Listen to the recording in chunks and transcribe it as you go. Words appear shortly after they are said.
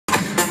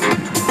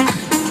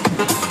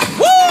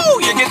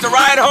Woo! You get to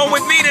ride home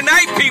with me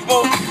tonight,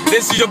 people.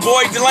 This is your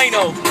boy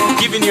Delano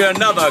giving you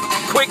another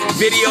quick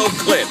video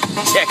clip.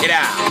 Check it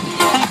out.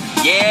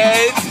 Yeah,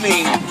 it's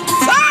me.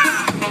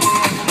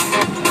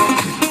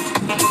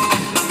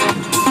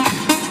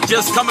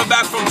 Just coming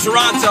back from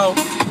Toronto.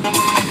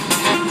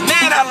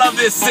 Man, I love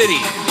this city.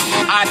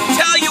 I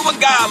tell you what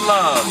God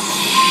loves,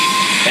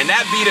 and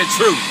that be the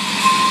truth.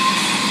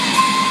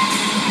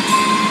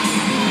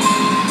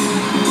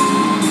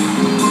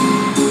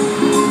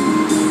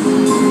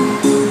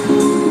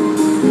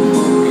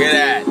 Look at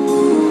that.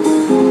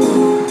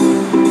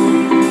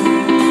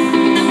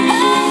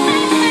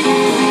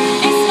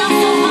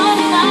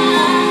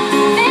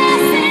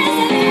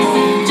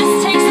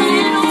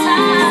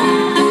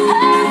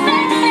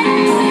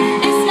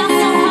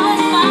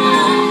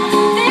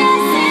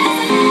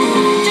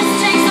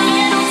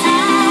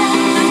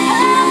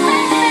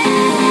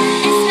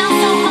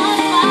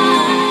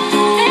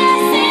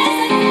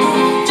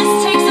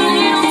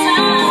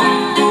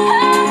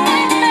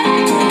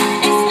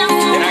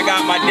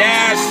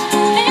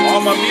 All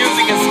my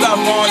music and stuff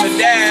on the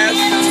dash.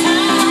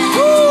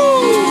 Woo!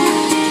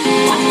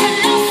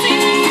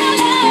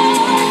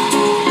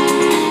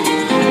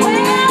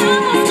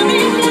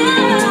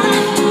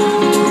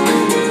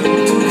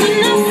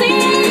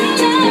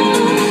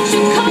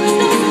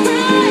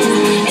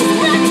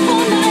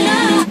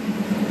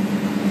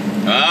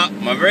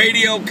 My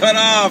radio cut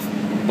off,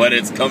 but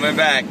it's coming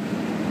back.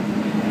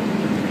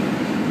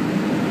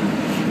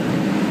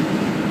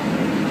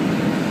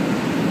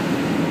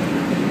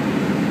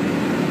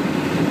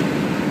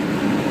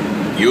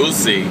 You'll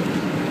see.